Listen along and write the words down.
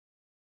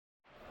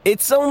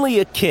It's only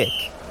a kick,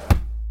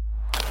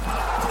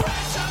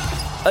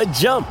 a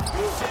jump,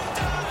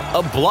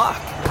 a block.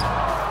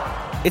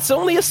 It's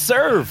only a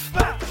serve.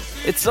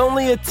 It's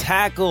only a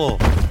tackle,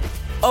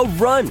 a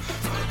run.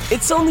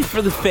 It's only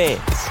for the fans.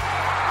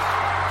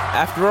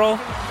 After all,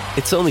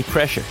 it's only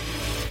pressure.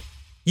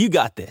 You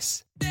got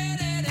this.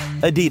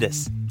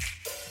 Adidas.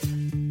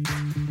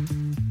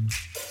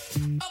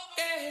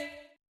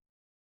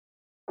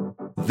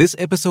 This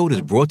episode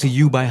is brought to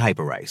you by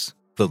Hyperice,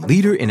 the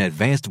leader in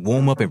advanced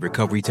warm-up and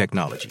recovery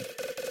technology.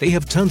 They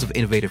have tons of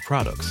innovative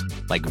products,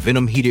 like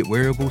Venom-heated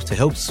wearables to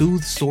help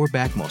soothe sore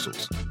back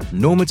muscles,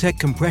 Normatec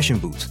compression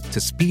boots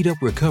to speed up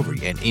recovery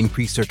and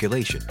increase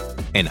circulation,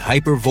 and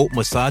Hypervolt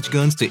massage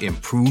guns to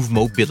improve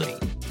mobility.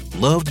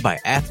 Loved by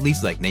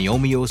athletes like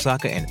Naomi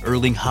Osaka and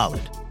Erling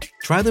Haaland.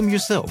 Try them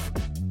yourself.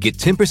 Get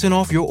 10%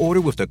 off your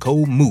order with the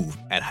code MOVE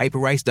at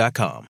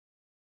hyperice.com.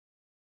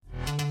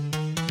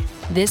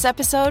 This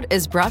episode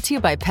is brought to you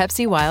by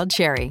Pepsi Wild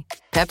Cherry.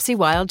 Pepsi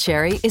Wild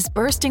Cherry is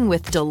bursting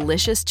with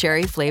delicious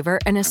cherry flavor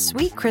and a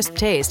sweet, crisp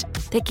taste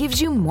that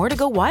gives you more to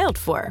go wild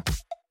for.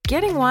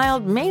 Getting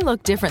wild may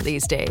look different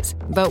these days,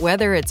 but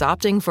whether it's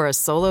opting for a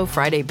solo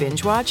Friday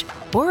binge watch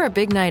or a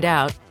big night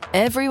out,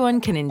 everyone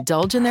can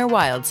indulge in their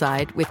wild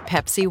side with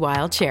Pepsi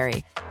Wild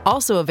Cherry.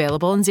 Also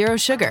available in Zero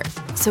Sugar.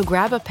 So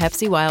grab a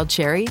Pepsi Wild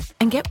Cherry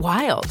and get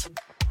wild.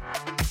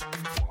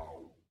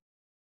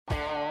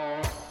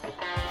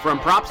 From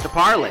props to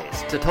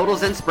parlays to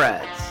totals and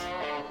spreads,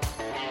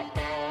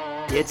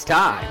 it's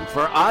time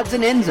for Odds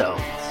and Endzones,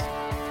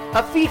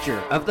 a feature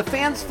of the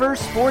Fans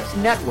First Sports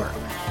Network.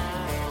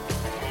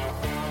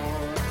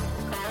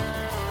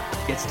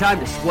 It's time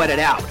to sweat it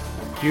out.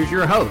 Here's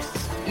your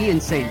hosts, Ian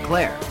St.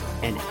 Clair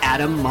and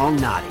Adam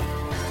Malnati.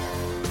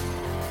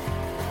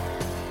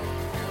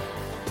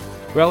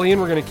 Well,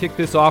 Ian, we're going to kick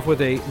this off with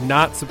a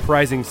not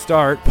surprising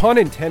start. Pun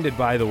intended,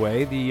 by the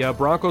way. The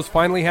Broncos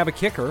finally have a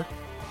kicker.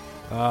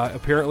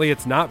 Apparently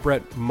it's not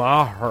Brett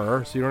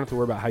Maher, so you don't have to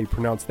worry about how you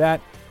pronounce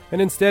that.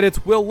 And instead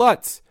it's Will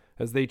Lutz,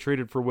 as they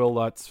traded for Will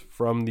Lutz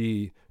from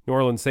the New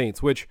Orleans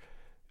Saints, which,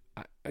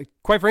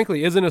 quite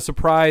frankly, isn't a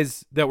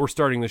surprise that we're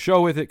starting the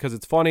show with it because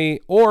it's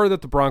funny, or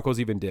that the Broncos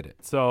even did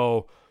it.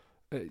 So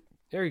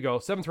there you go,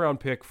 7th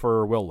round pick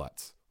for Will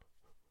Lutz.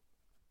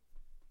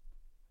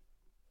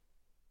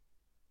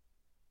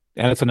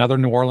 And it's another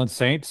New Orleans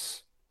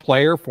Saints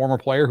player, former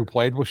player who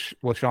played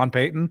with Sean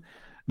Payton,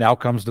 now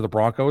comes to the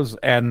Broncos.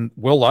 And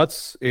Will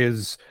Lutz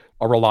is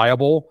a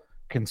reliable,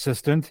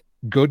 consistent,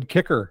 good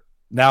kicker.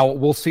 Now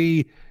we'll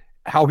see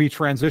how he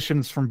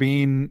transitions from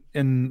being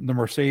in the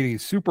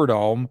Mercedes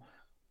Superdome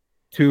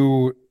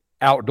to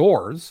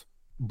outdoors.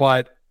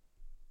 But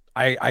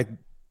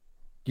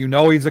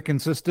he's a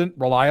consistent,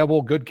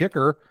 reliable, good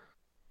kicker.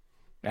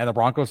 And the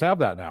Broncos have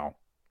that now.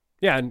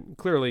 Yeah, and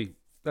clearly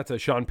that's a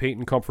Sean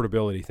Payton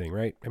comfortability thing,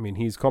 right? I mean,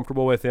 he's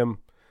comfortable with him.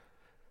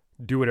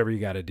 Do whatever you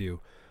got to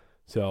do.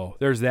 So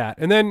there's that.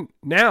 And then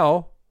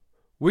now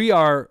we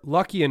are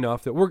lucky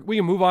enough that we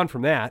can move on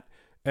from that.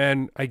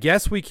 And I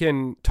guess we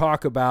can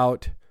talk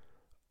about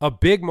a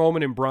big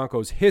moment in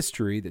Broncos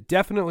history that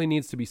definitely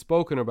needs to be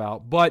spoken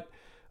about. But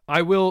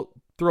I will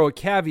throw a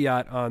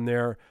caveat on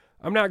there.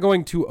 I'm not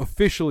going to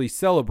officially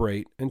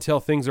celebrate until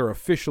things are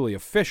officially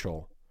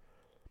official.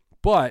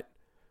 But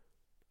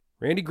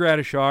Randy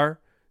Gradishar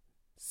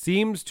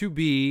seems to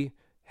be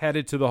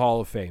headed to the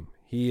Hall of Fame.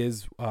 He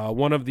is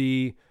one of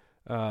the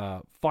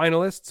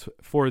finalists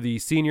for the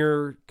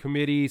senior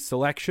committee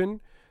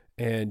selection,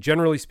 and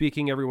generally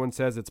speaking, everyone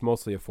says it's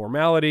mostly a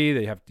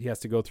formality. He has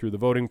to go through the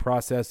voting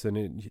process, and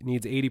it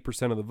needs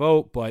 80% of the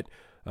vote, but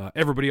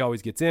everybody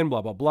always gets in,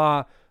 blah, blah,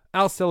 blah.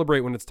 I'll celebrate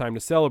when it's time to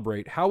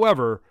celebrate.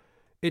 However,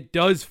 it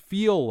does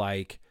feel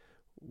like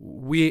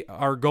we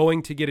are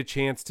going to get a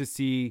chance to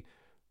see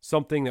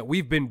something that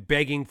we've been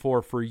begging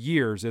for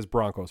years as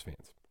Broncos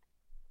fans.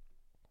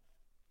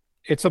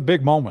 It's a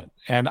big moment,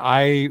 and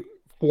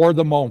for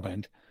the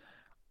moment,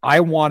 I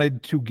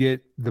wanted to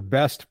get the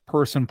best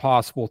person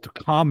possible to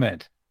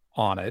comment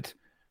on it,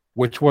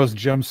 which was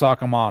Jim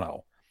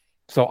Sacamano.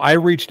 So I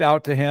reached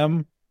out to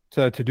him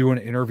to do an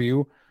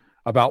interview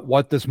about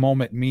what this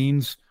moment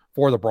means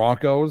for the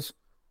Broncos,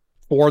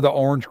 for the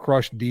Orange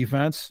Crush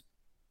defense.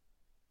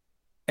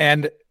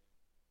 And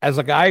as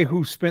a guy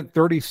who spent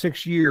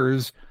 36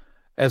 years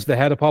as the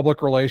head of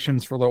public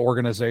relations for the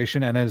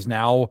organization and is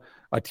now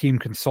a team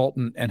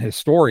consultant and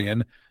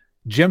historian,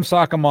 Jim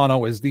Sacamano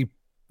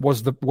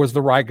was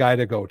the right guy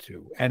to go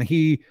to. And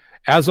he,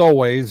 as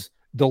always,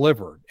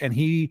 delivered. And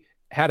he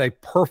had a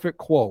perfect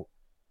quote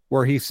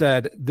where he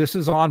said, "This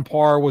is on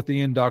par with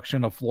the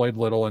induction of Floyd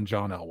Little and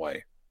John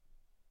Elway."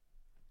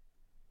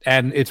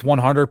 And it's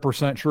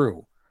 100%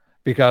 true,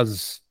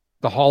 because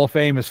the Hall of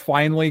Fame is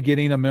finally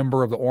getting a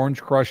member of the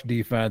Orange Crush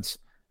defense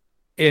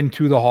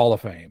into the Hall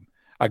of Fame.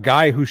 A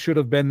guy who should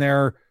have been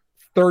there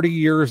 30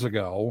 years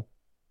ago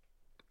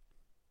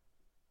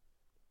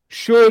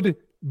should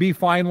be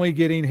finally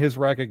getting his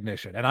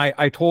recognition. And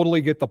I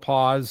totally get the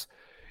pause.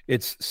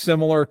 It's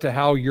similar to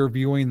how you're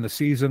viewing the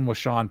season with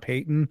Sean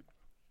Payton.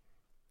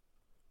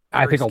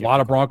 I think a lot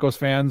of Broncos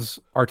fans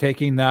are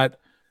taking that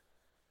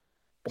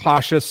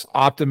cautious,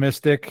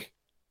 optimistic,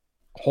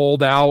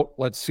 hold out.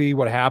 Let's see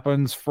what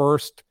happens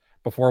first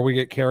before we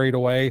get carried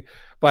away.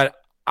 But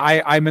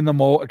I'm in the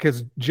mode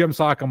because Jim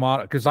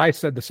Sakamoto, because I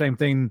said the same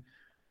thing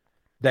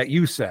that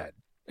you said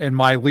in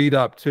my lead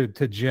up to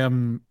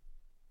Jim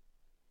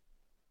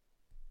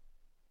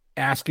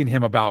asking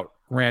him about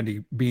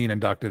Randy being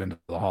inducted into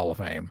the Hall of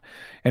Fame.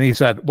 And he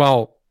said,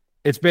 well,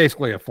 it's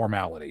basically a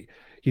formality.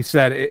 He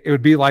said it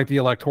would be like the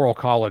Electoral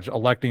College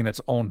electing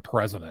its own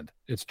president.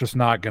 It's just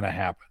not going to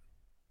happen.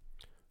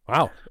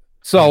 Wow.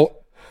 So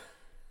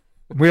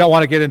we don't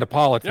want to get into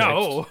politics.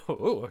 No,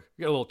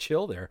 get a little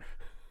chill there.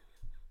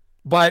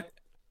 But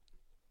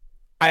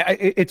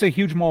it's a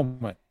huge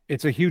moment.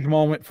 It's a huge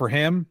moment for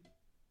him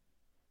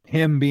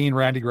being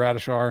Randy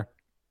Gradishar,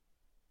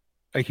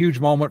 a huge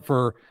moment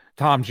for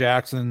Tom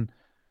Jackson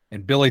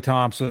and Billy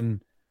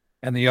Thompson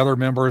and the other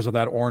members of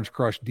that Orange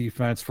Crush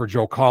defense, for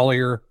Joe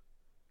Collier,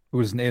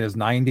 who's in his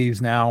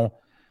 90s now.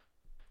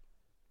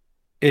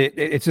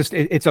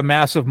 It's a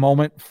massive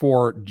moment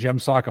for Jim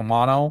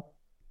Sakamoto,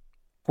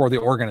 for the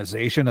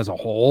organization as a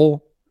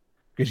whole,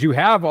 because you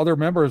have other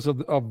members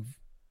of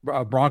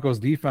Broncos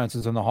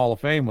defenses in the Hall of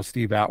Fame with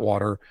Steve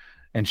Atwater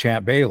and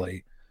Champ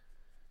Bailey.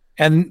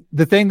 And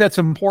the thing that's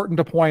important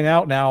to point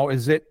out now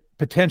is it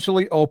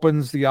potentially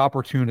opens the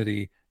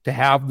opportunity to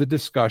have the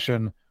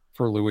discussion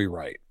for Louis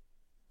Wright.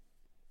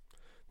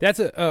 That's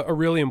a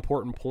really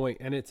important point,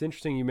 and it's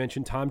interesting you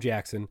mentioned Tom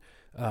Jackson.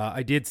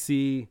 I did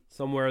see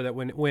somewhere that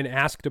when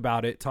asked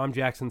about it, Tom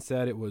Jackson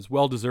said it was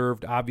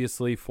well-deserved,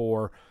 obviously,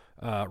 for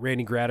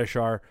Randy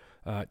Gradishar.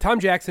 Tom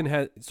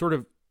Jackson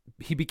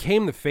he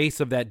became the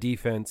face of that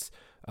defense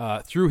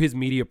through his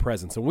media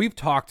presence. And we've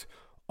talked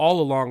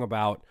all along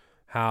about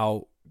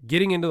how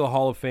getting into the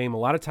Hall of Fame a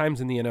lot of times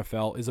in the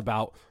NFL is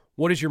about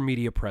what is your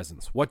media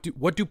presence? What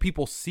do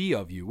people see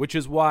of you? Which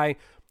is why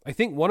I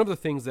think one of the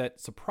things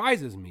that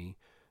surprises me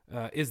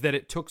is that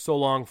it took so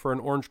long for an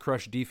Orange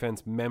Crush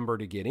defense member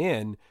to get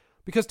in,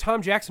 because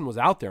Tom Jackson was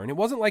out there. And it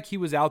wasn't like he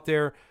was out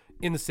there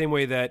in the same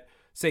way that,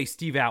 say,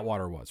 Steve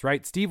Atwater was,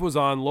 right? Steve was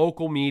on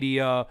local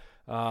media,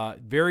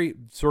 very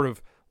sort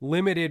of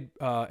limited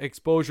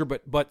exposure,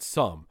 but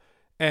some.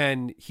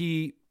 And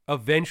he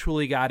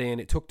eventually got in.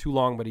 It took too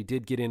long, but he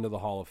did get into the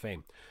Hall of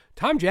Fame.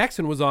 Tom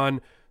Jackson was on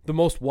the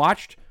most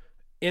watched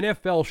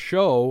NFL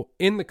show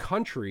in the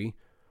country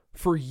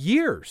for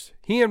years.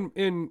 He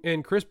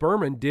and Chris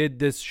Berman did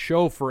this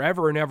show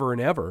forever and ever and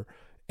ever.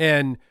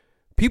 And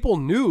people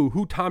knew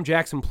who Tom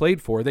Jackson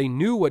played for. They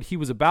knew what he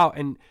was about.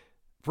 And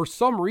for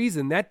some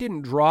reason, that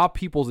didn't draw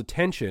people's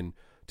attention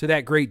to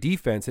that great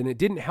defense, and it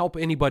didn't help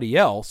anybody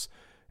else.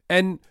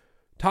 And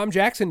Tom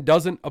Jackson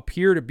doesn't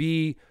appear to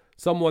be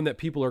someone that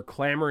people are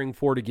clamoring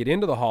for to get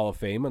into the Hall of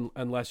Fame,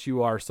 unless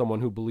you are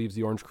someone who believes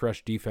the Orange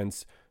Crush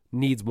defense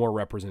needs more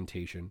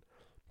representation.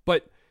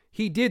 But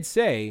he did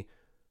say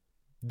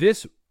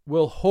this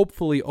will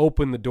hopefully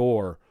open the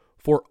door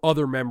for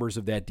other members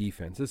of that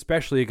defense,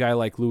 especially a guy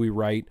like Louis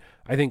Wright.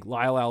 I think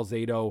Lyle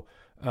Alzado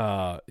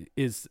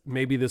is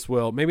maybe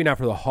not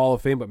for the Hall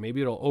of Fame, but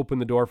maybe it'll open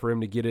the door for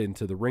him to get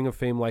into the Ring of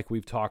Fame like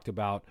we've talked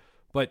about.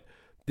 But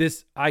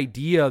this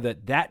idea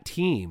that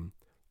team,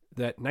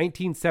 that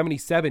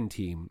 1977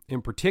 team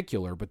in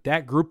particular, but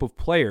that group of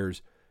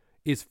players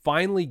is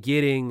finally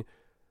getting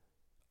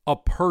a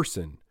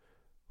person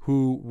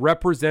who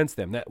represents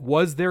them, that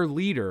was their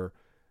leader,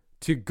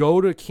 to go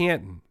to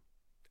Canton.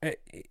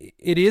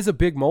 It is a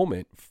big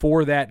moment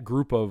for that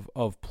group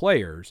of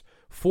players,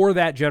 for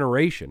that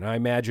generation. I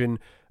imagine,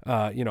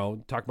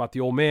 talk about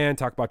the old man,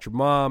 talk about your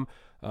mom,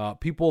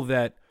 people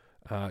that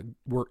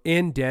were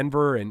in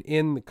Denver and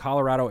in the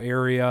Colorado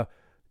area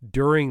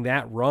during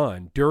that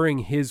run, during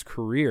his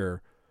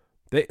career.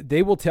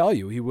 They will tell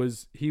you he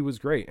was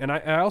great. And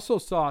I also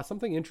saw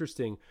something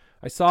interesting.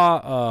 I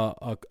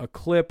saw a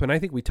clip, and I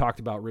think we talked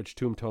about Rich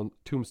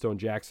Tombstone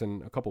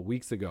Jackson a couple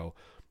weeks ago,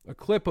 a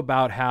clip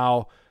about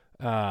how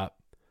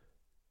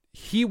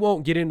he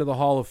won't get into the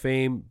Hall of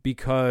Fame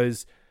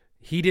because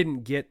he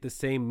didn't get the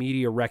same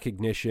media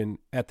recognition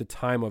at the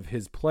time of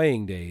his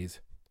playing days.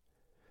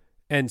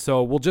 And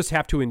so we'll just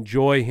have to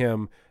enjoy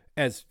him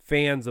as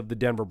fans of the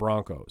Denver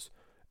Broncos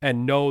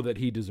and know that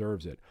he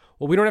deserves it.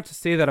 Well, we don't have to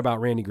say that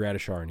about Randy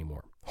Gradishar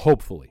anymore.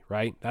 Hopefully,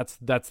 right?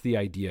 That's the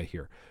idea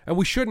here. And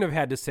we shouldn't have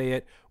had to say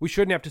it. We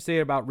shouldn't have to say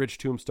it about Rich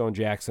Tombstone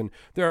Jackson.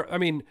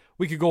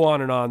 We could go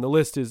on and on. The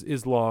list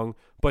is long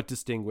but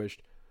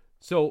distinguished.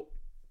 So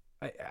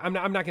I'm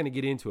not going to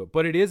get into it,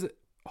 but it is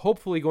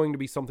hopefully going to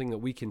be something that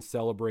we can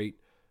celebrate.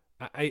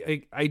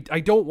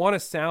 I don't want to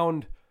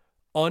sound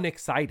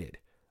unexcited.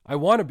 I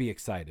want to be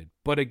excited.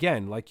 But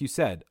again, like you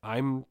said,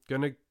 I'm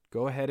going to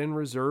go ahead and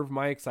reserve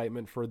my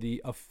excitement for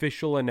the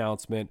official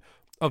announcement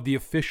of the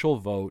official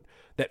vote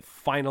that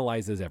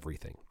finalizes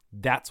everything.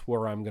 That's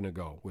where I'm going to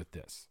go with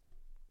this.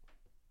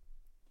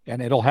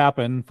 And it'll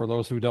happen, for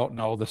those who don't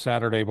know, the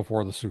Saturday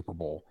before the Super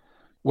Bowl,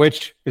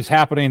 which is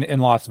happening in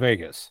Las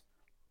Vegas.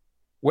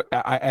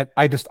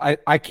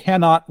 I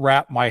cannot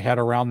wrap my head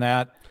around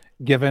that,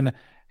 given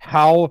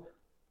how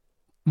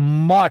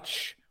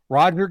much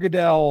Roger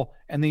Goodell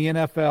and the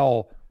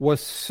NFL was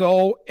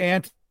so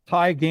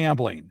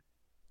anti-gambling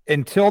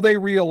until they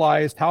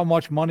realized how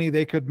much money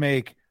they could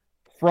make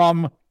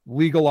from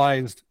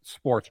legalized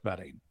sports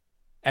betting.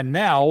 And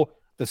now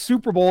the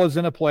Super Bowl is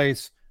in a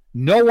place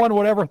no one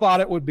would ever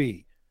thought it would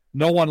be.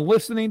 No one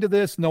listening to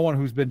this, no one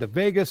who's been to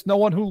Vegas, no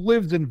one who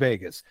lives in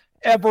Vegas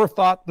ever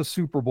thought the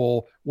Super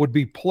Bowl would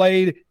be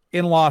played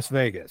in Las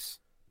Vegas.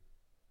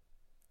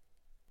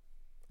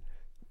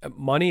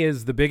 Money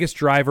is the biggest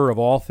driver of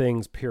all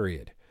things,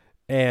 period.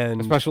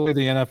 And especially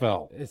the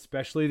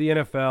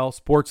NFL,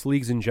 sports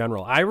leagues in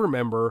general. I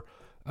remember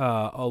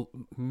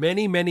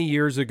many, many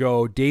years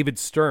ago, David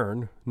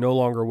Stern, no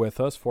longer with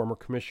us, former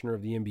commissioner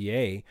of the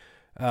NBA,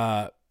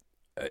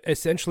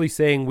 essentially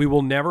saying we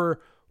will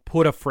never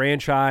put a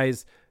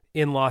franchise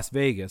in Las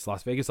Vegas.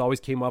 Las Vegas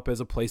always came up as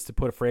a place to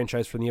put a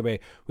franchise for the NBA.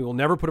 We will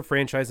never put a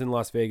franchise in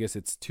Las Vegas.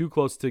 It's too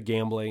close to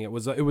gambling. It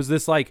was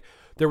this like,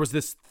 there was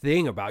this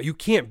thing about you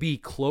can't be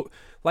close.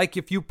 Like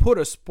if you put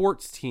a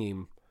sports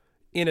team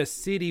in a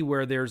city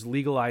where there's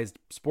legalized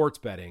sports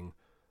betting,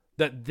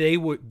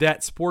 that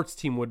sports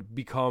team would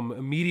become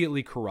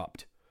immediately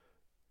corrupt.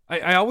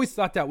 I always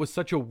thought that was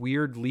such a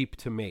weird leap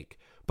to make,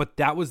 but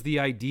that was the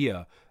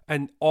idea.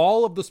 And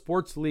all of the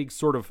sports leagues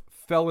sort of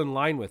fell in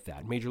line with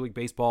that. Major League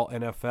Baseball,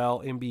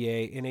 NFL,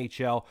 NBA,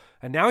 NHL.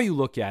 And now you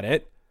look at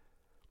it,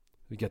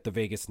 we get the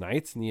Vegas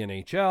Knights and the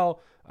NHL.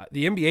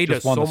 The NBA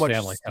does so much. Won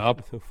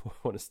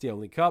a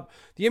Stanley Cup.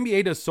 The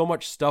NBA does so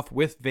much stuff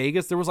with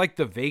Vegas. There was like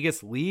the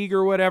Vegas League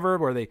or whatever,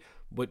 where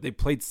they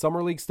played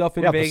summer league stuff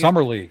in Vegas. The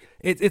summer league.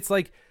 It's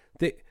like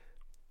the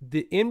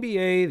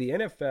NBA, the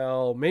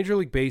NFL, Major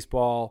League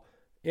Baseball,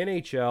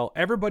 NHL.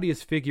 Everybody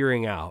is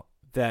figuring out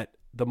that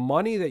the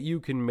money that you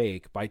can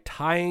make by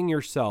tying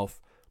yourself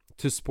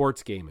to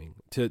sports gaming,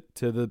 to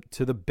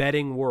the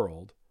betting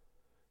world,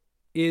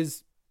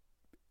 is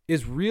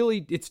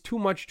really, it's too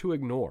much to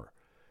ignore.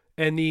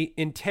 And the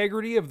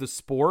integrity of the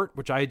sport,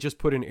 which I just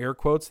put in air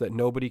quotes that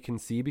nobody can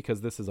see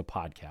because this is a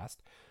podcast,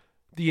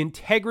 the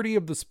integrity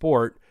of the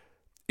sport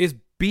is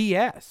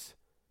BS.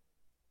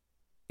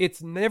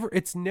 It's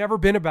never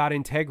been about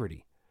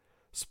integrity.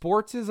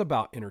 Sports is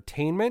about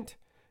entertainment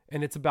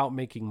and it's about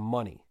making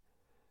money.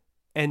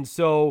 And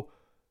so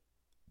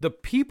the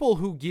people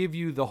who give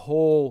you the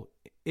whole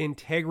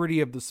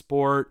integrity of the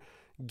sport,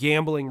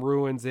 gambling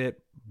ruins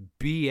it,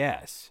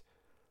 BS,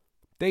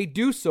 they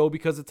do so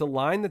because it's a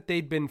line that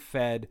they'd been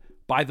fed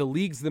by the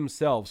leagues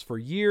themselves for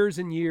years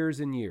and years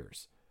and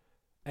years.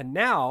 And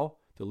now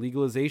the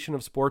legalization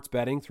of sports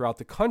betting throughout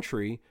the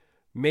country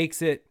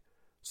makes it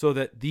so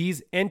that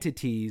these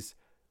entities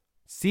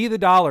see the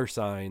dollar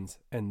signs,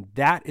 and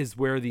that is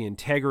where the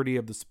integrity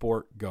of the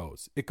sport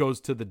goes. It goes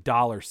to the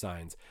dollar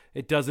signs.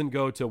 It doesn't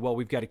go to, well,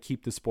 we've got to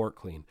keep the sport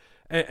clean.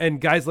 And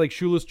guys like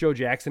Shoeless Joe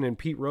Jackson and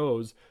Pete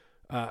Rose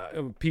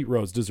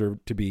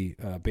deserved to be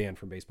banned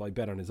from baseball. He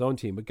bet on his own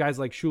team. But guys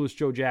like Shoeless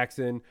Joe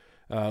Jackson,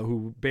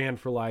 who banned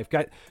for life,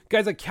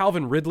 guys like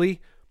Calvin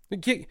Ridley,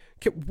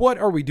 what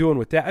are we doing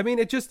with that? I mean,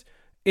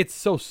 it's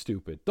so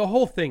stupid. The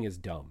whole thing is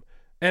dumb.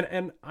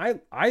 And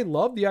I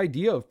love the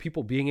idea of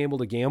people being able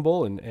to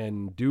gamble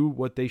and do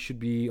what they should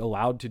be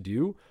allowed to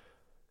do.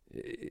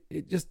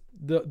 It just,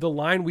 the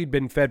line we'd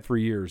been fed for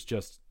years,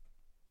 just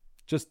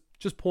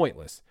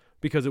pointless,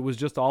 because it was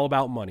just all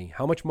about money.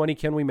 How much money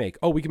can we make?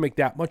 Oh, we can make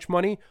that much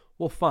money?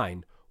 Well,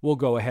 fine. We'll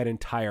go ahead and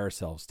tie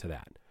ourselves to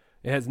that.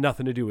 It has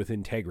nothing to do with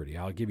integrity.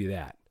 I'll give you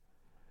that.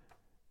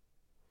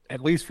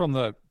 At least from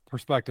the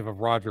perspective of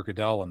Roger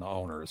Goodell and the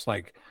owners,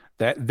 like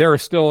that, there are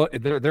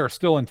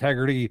still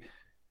integrity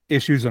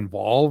issues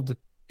involved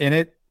in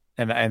it,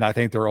 and I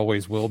think there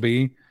always will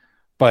be,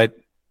 but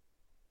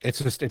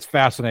it's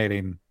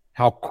fascinating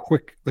how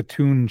quick the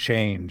tune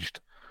changed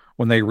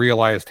when they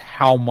realized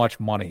how much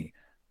money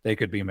they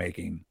could be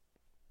making.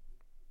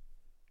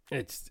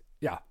 It's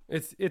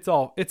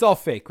all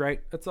fake,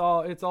 right? It's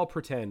all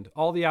pretend.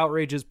 All the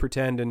outrage is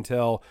pretend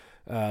until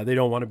they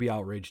don't want to be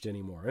outraged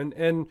anymore.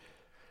 And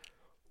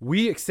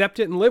we accept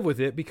it and live with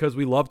it because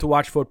we love to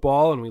watch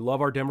football and we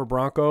love our Denver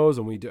Broncos,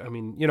 and we do. I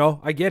mean,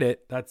 I get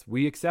it.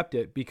 We accept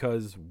it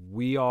because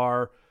we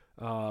are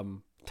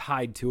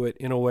tied to it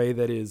in a way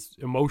that is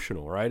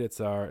emotional, right? It's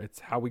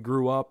how we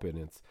grew up, and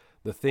it's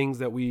the things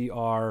that we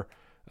are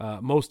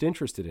most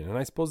interested in. And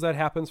I suppose that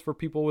happens for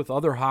people with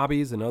other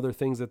hobbies and other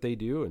things that they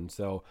do. And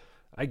so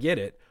I get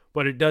it,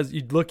 but it does,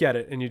 you look at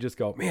it and you just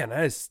go, man,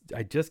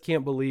 I just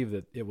can't believe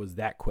that it was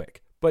that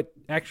quick. But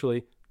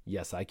actually,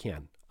 yes, I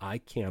can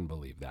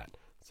believe that.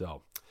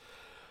 So,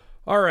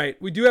 all right,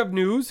 we do have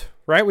news,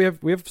 right? We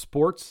have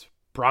sports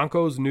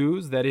Broncos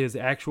news that is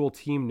actual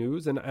team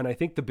news. And I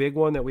think the big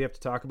one that we have to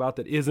talk about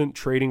that isn't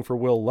trading for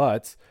Will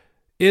Lutz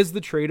is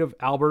the trade of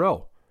Albert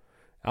O.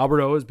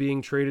 Albert O is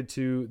being traded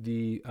to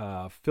the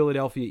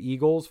Philadelphia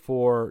Eagles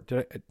for,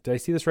 did I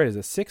see this right? Is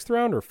it 6th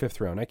round or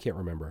 5th round? I can't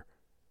remember.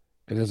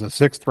 It is a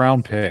 6th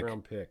round pick. 6th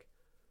round pick.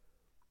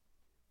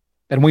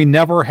 And we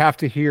never have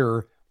to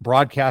hear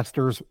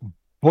broadcasters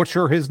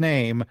butcher his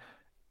name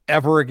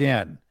ever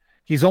again.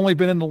 He's only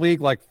been in the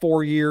league like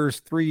 4 years,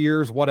 3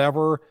 years,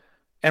 whatever.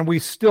 And we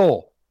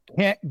still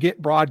can't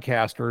get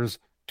broadcasters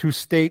to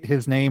state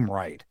his name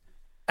right.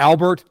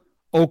 Albert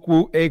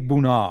Okwu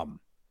Egbunam.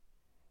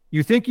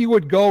 You think you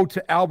would go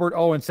to Albert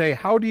O and say,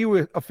 how do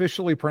you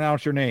officially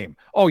pronounce your name?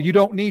 Oh, you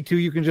don't need to.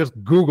 You can just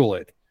Google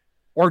it.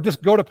 Or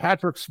just go to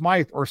Patrick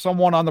Smythe or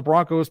someone on the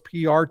Broncos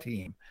PR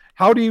team.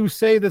 How do you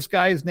say this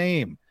guy's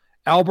name?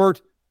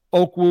 Albert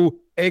Okwu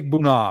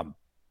Egbunam.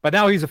 But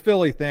now he's a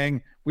Philly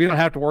thing. We don't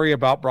have to worry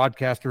about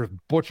broadcasters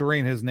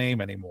butchering his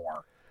name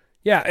anymore.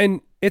 Yeah,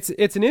 and it's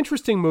an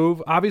interesting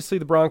move. Obviously,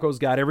 the Broncos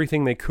got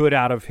everything they could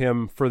out of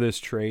him for this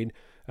trade.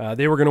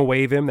 They were going to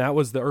waive him. That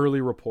was the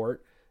early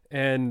report.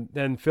 And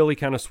then Philly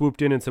kind of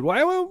swooped in and said,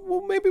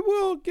 well, maybe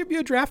we'll give you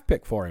a draft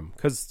pick for him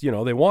because,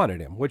 they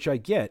wanted him, which I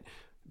get.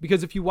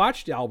 Because if you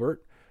watched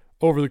Albert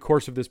over the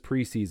course of this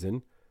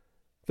preseason,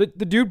 the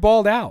dude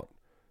balled out.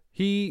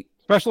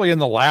 Especially in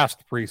the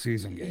last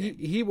preseason game.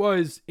 He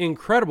was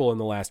incredible in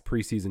the last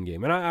preseason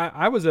game. And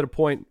I was at a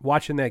point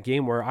watching that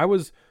game where I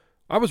was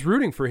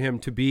rooting for him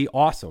to be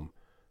awesome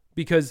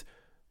because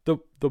the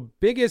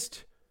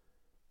biggest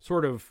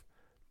sort of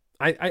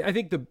I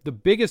think the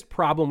biggest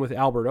problem with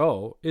Albert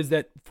O is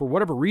that for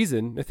whatever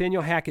reason,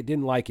 Nathaniel Hackett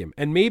didn't like him.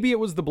 And maybe it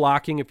was the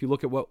blocking. If you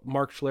look at what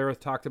Mark Schlereth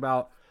talked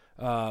about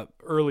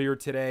earlier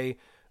today,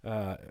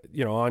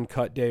 on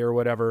cut day or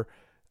whatever.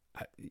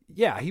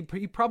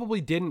 He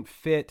probably didn't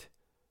fit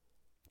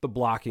the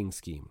blocking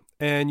scheme.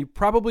 And you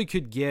probably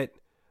could get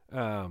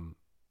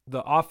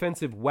the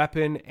offensive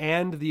weapon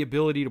and the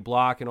ability to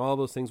block and all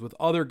those things with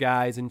other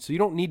guys. And so you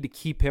don't need to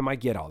keep him. I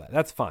get all that.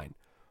 That's fine.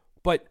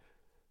 But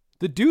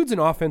the dude's an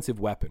offensive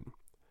weapon.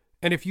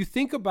 And if you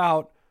think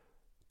about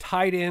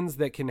tight ends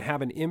that can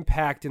have an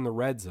impact in the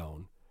red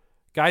zone,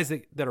 guys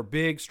that are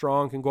big,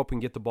 strong, can go up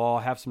and get the ball,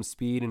 have some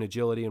speed and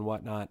agility and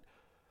whatnot,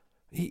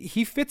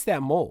 he fits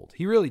that mold.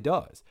 He really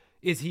does.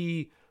 Is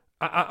he...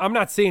 I'm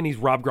not saying he's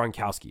Rob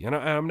Gronkowski, and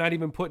I'm not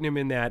even putting him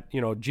in that,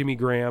 Jimmy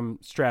Graham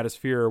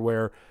stratosphere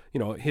where,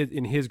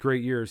 in his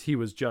great years, he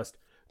was just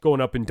going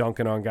up and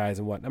dunking on guys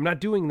and whatnot. I'm not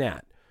doing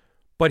that.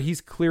 But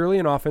he's clearly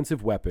an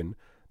offensive weapon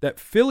that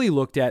Philly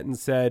looked at and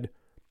said,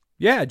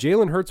 yeah,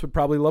 Jalen Hurts would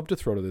probably love to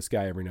throw to this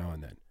guy every now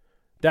and then.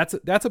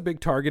 That's a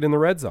big target in the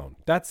red zone.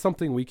 That's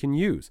something we can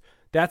use.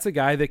 That's a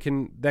guy that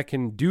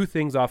can do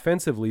things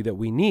offensively that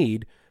we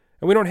need,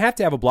 and we don't have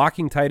to have a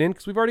blocking tight end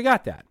because we've already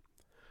got that.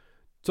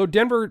 So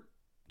Denver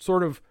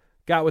sort of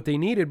got what they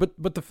needed,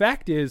 but the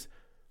fact is,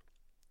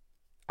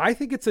 I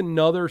think it's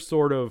another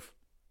sort of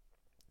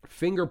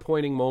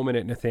finger-pointing moment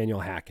at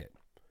Nathaniel Hackett,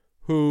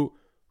 who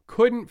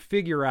couldn't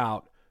figure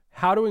out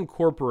how to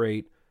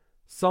incorporate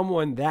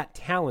someone that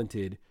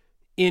talented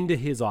into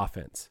his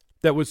offense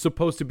that was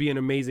supposed to be an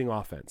amazing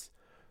offense.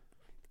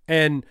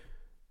 And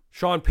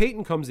Sean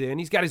Payton comes in.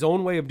 He's got his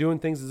own way of doing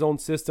things, his own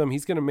system.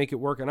 He's going to make it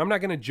work. And I'm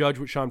not going to judge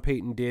what Sean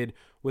Payton did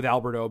with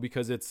Alberto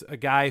because it's a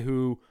guy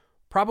who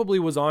probably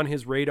was on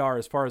his radar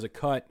as far as a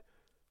cut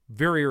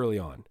very early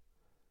on.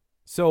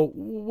 So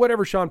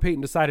whatever Sean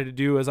Payton decided to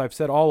do, as I've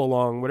said all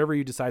along, whatever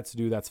he decides to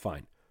do, that's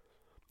fine.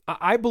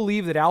 I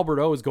believe that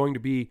Alberto is going to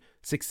be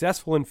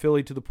successful in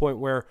Philly to the point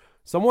where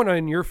someone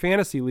in your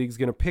fantasy league is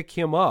going to pick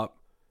him up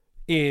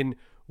in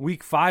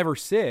week 5 or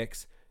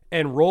 6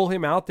 and roll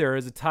him out there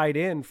as a tight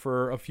end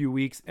for a few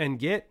weeks and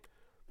get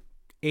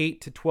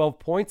 8 to 12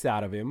 points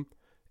out of him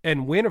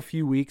and win a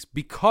few weeks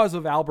because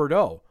of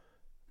Alberto,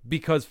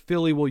 because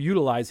Philly will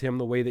utilize him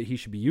the way that he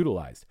should be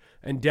utilized.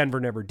 And Denver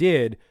never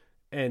did.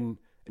 And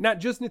not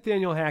just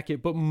Nathaniel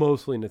Hackett, but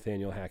mostly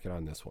Nathaniel Hackett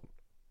on this one.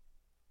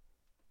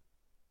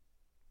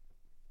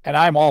 And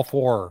I'm all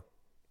for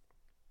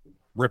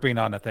ripping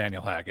on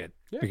Nathaniel Hackett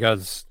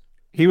because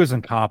he was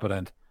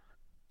incompetent.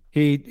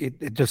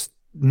 It just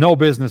no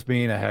business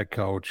being a head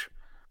coach.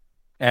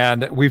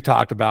 And we've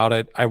talked about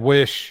it. I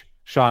wish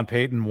Sean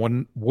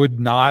Payton would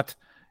not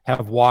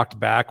have walked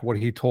back what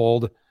he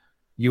told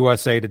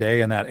USA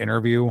Today in that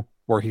interview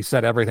where he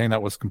said everything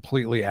that was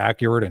completely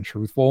accurate and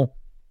truthful.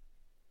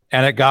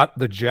 And it got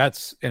the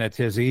Jets in a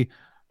tizzy.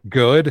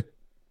 Good.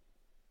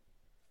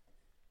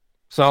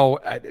 So,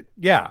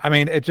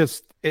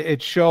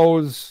 it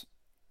shows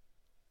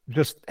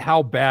just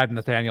how bad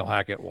Nathaniel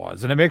Hackett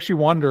was. And it makes you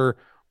wonder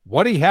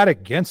what he had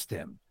against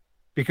him.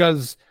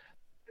 Because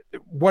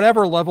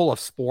whatever level of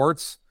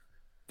sports,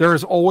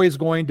 there's always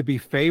going to be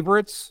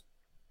favorites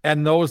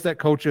and those that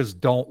coaches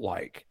don't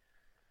like.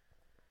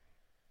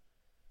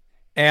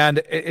 And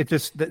it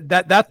just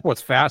that's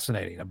what's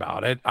fascinating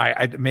about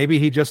it. Maybe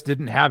he just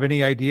didn't have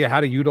any idea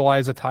how to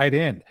utilize a tight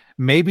end.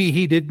 Maybe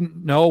he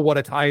didn't know what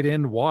a tight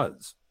end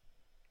was.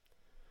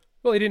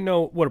 Well, he didn't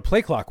know what a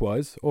play clock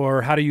was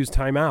or how to use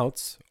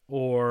timeouts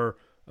or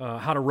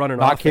how to run an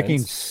offense. Not kicking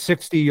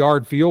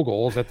 60-yard field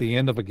goals at the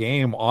end of a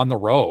game on the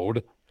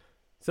road.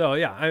 So,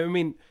 yeah, I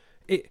mean,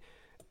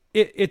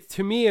 it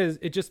to me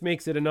it just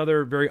makes it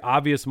another very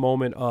obvious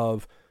moment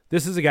of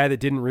this is a guy that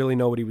didn't really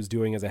know what he was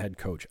doing as a head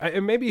coach.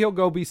 And maybe he'll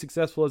go be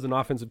successful as an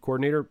offensive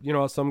coordinator.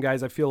 Some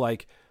guys I feel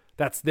like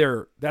that's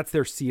their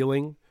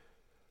ceiling.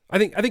 I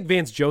think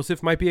Vance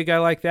Joseph might be a guy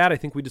like that. I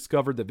think we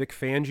discovered that Vic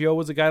Fangio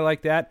was a guy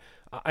like that.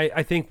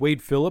 I think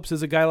Wade Phillips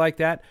is a guy like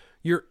that.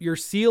 Your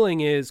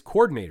ceiling is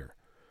coordinator.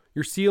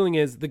 Your ceiling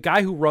is the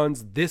guy who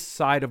runs this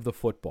side of the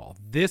football,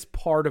 this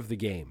part of the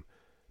game,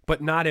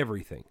 but not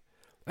everything.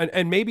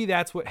 And maybe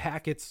that's what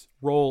Hackett's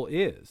role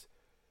is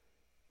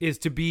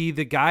to be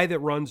the guy that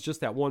runs just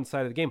that one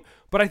side of the game.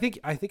 But I think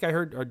I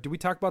heard, or did we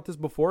talk about this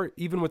before?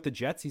 Even with the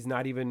Jets, he's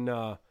not even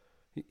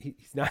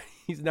he's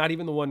not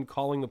even the one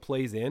calling the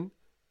plays in.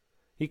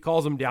 He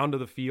calls them down to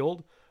the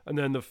field, and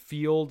then the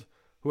field,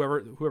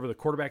 whoever the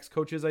quarterback's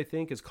coach is, I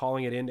think, is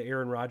calling it into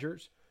Aaron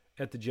Rodgers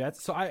at the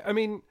Jets. So I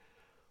mean,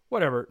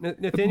 whatever.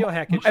 Nathaniel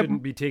Hackett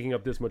shouldn't be taking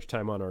up this much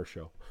time on our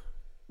show.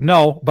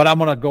 No, but I'm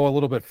going to go a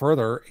little bit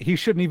further. He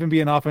shouldn't even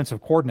be an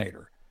offensive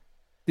coordinator.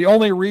 The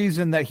only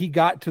reason that he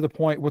got to the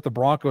point with the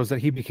Broncos that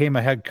he became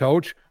a head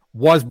coach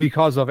was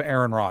because of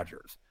Aaron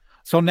Rodgers.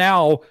 So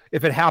now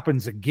if it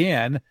happens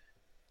again,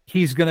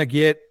 he's going to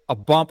get a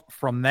bump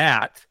from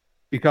that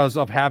because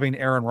of having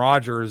Aaron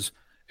Rodgers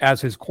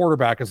as his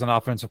quarterback as an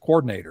offensive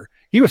coordinator.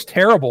 He was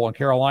terrible in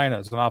Carolina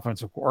as an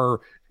offensive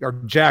or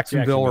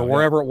Jacksonville or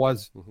wherever it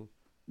was. Mm-hmm.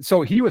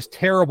 So he was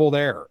terrible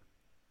there.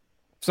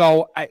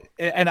 So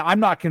I'm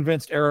not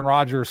convinced Aaron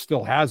Rodgers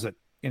still has it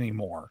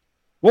anymore.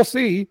 We'll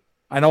see.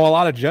 I know a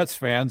lot of Jets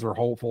fans are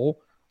hopeful,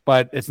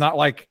 but it's not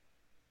like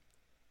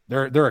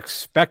they're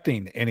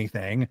expecting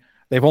anything.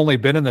 They've only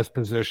been in this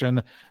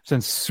position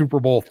since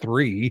Super Bowl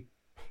III.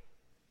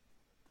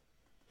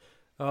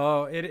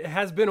 Oh, it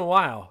has been a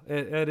while.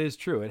 It is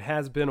true. It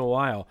has been a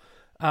while.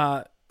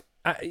 I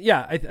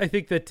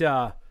think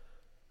that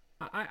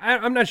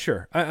I'm not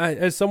sure.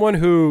 As someone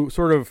who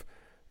sort of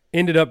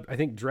ended up, I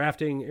think,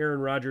 drafting Aaron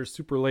Rodgers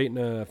super late in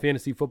a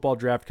fantasy football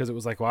draft because it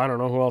was like, well, I don't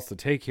know who else to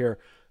take here.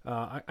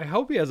 I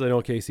hope he has an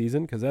okay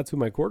season because that's who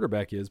my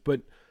quarterback is,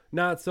 but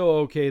not so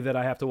okay that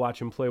I have to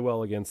watch him play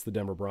well against the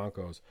Denver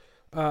Broncos.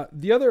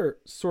 The other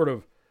sort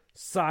of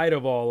side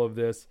of all of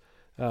this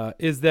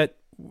is that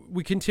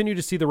we continue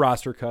to see the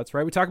roster cuts,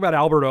 right? We talk about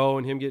Albert O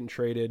and him getting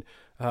traded.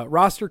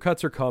 Roster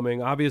cuts are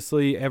coming.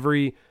 Obviously,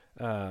 every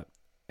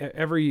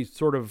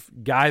sort of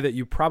guy that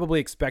you probably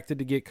expected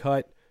to get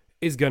cut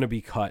is going to be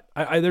cut.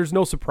 There's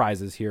no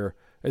surprises here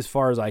as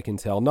far as I can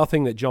tell.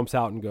 Nothing that jumps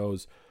out and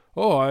goes,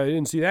 oh, I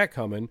didn't see that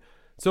coming.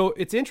 So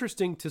it's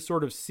interesting to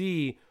sort of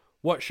see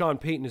what Sean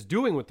Payton is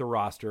doing with the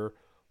roster,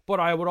 but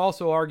I would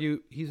also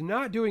argue he's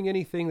not doing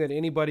anything that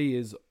anybody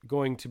is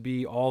going to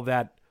be all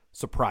that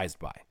surprised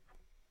by.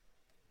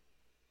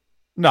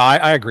 No,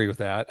 I agree with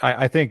that.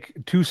 I think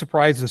two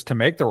surprises to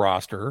make the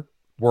roster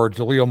were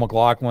Jaleel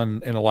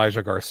McLaughlin and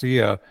Elijah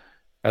Garcia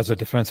as a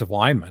defensive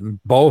lineman.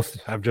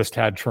 Both have just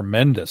had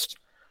tremendous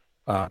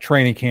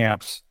training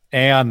camps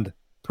and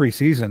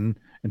preseason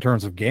in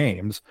terms of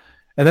games.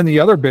 And then the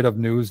other bit of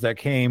news that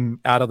came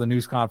out of the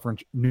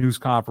news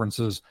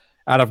conferences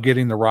out of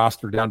getting the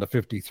roster down to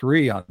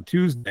 53 on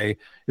Tuesday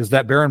is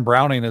that Baron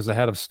Browning is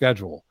ahead of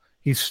schedule.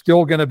 He's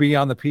still going to be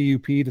on the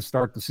PUP to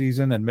start the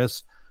season and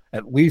miss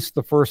at least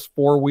the first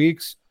 4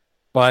 weeks.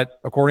 But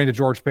according to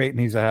George Payton,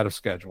 he's ahead of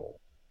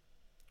schedule.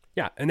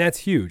 Yeah, and that's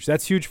huge.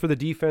 That's huge for the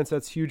defense.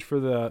 That's huge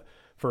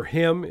for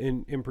him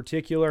in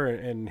particular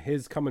and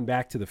his coming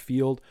back to the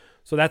field.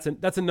 So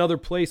that's another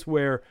place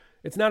where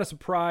it's not a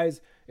surprise.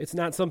 It's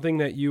not something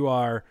that you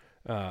are,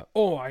 I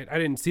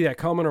didn't see that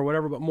coming or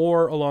whatever, but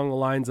more along the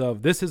lines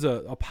of this is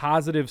a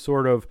positive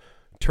sort of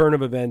turn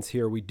of events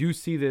here. We do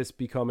see this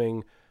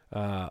becoming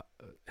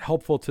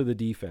helpful to the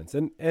defense.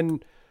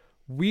 And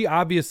we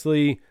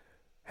obviously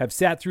have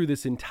sat through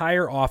this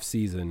entire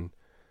offseason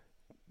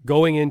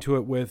going into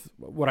it with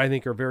what I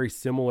think are very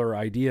similar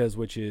ideas,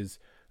 which is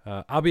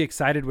I'll be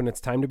excited when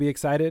it's time to be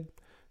excited,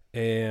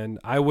 and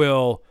I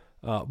will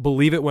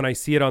believe it when I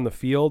see it on the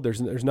field.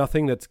 There's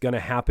nothing that's going to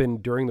happen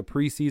during the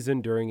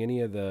preseason, during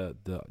any of the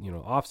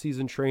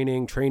off-season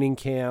training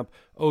camp,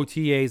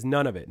 OTAs,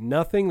 none of it.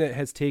 Nothing that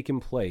has taken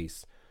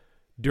place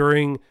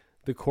during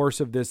the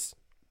course of this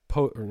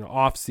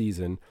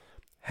off-season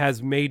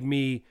has made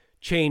me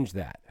change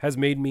that, has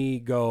made me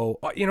go,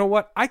 oh, you know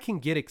what, I can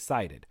get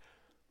excited.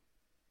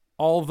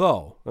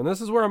 Although, and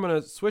this is where I'm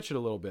going to switch it a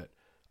little bit,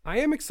 I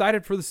am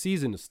excited for the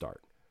season to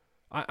start.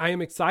 I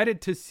am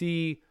excited to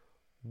see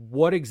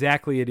what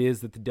exactly it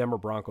is that the Denver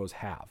Broncos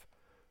have,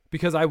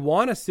 because I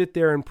want to sit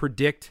there and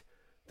predict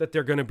that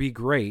they're going to be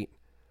great,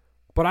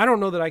 but I don't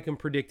know that I can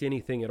predict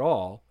anything at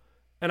all,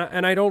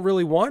 and I don't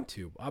really want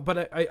to.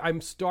 But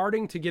I'm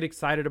starting to get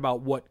excited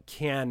about what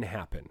can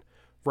happen,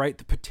 right?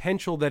 The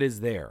potential that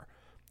is there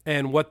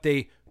and what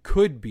they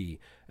could be.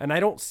 And I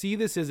don't see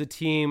this as a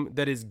team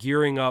that is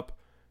gearing up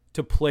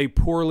to play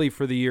poorly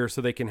for the year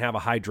so they can have a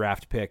high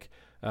draft pick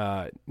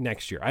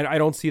next year. I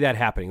don't see that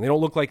happening. They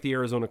don't look like the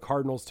Arizona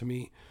Cardinals to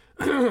me,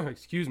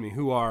 excuse me,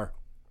 who are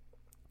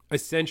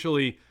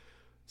essentially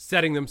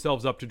setting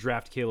themselves up to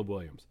draft Caleb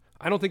Williams.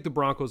 I don't think the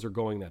Broncos are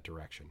going that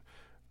direction.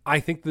 I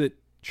think that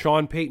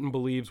Sean Payton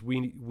believes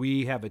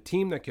we have a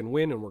team that can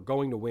win and we're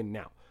going to win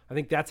now. I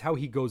think that's how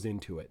he goes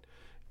into it.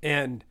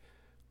 And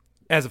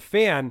as a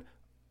fan,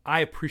 I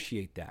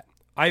appreciate that.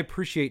 I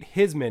appreciate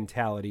his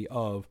mentality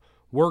of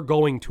we're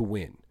going to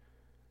win.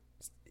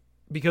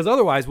 Because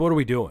otherwise, what are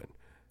we doing?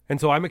 And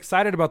so I'm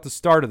excited about the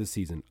start of the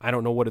season. I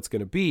don't know what it's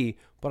going to be,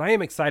 but I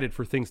am excited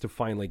for things to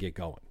finally get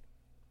going.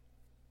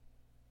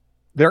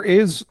 There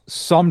is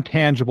some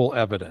tangible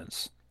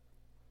evidence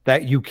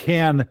that you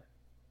can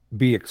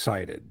be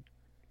excited.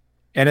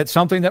 And it's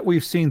something that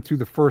we've seen through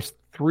the first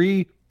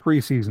 3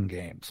 preseason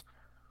games.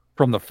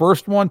 From the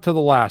first one to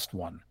the last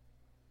one,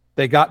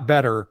 they got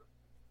better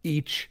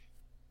each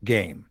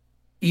game.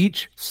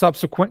 Each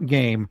subsequent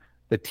game,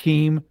 the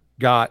team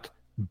got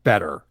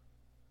better.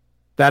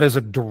 That is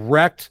a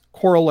direct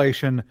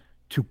correlation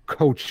to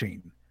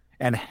coaching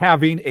and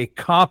having a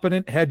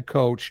competent head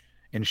coach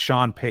in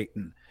Sean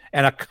Payton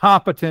and a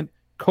competent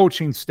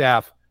coaching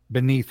staff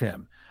beneath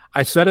him.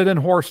 I said it in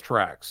Horse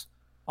Tracks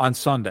on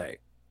Sunday.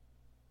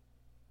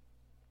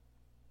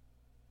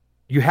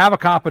 You have a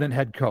competent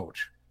head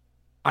coach.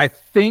 I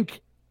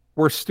think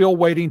we're still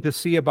waiting to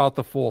see about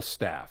the full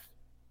staff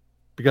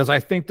because I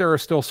think there are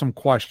still some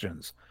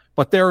questions.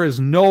 But there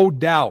is no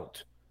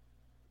doubt,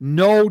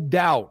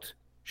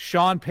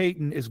 Sean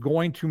Payton is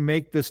going to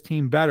make this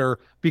team better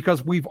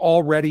because we've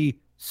already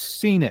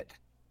seen it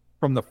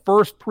from the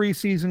first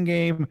preseason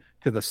game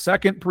to the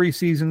second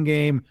preseason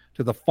game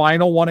to the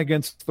final one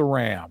against the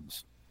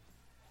Rams.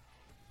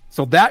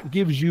 So that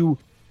gives you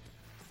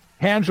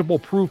tangible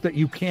proof that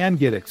you can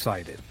get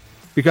excited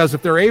because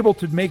if they're able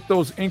to make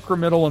those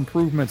incremental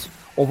improvements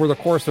over the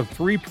course of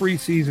 3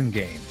 preseason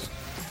games,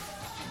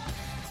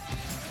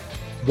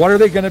 what are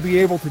they going to be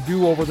able to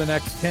do over the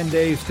next 10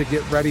 days to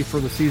get ready for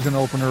the season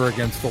opener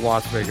against the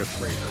Las Vegas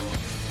Raiders?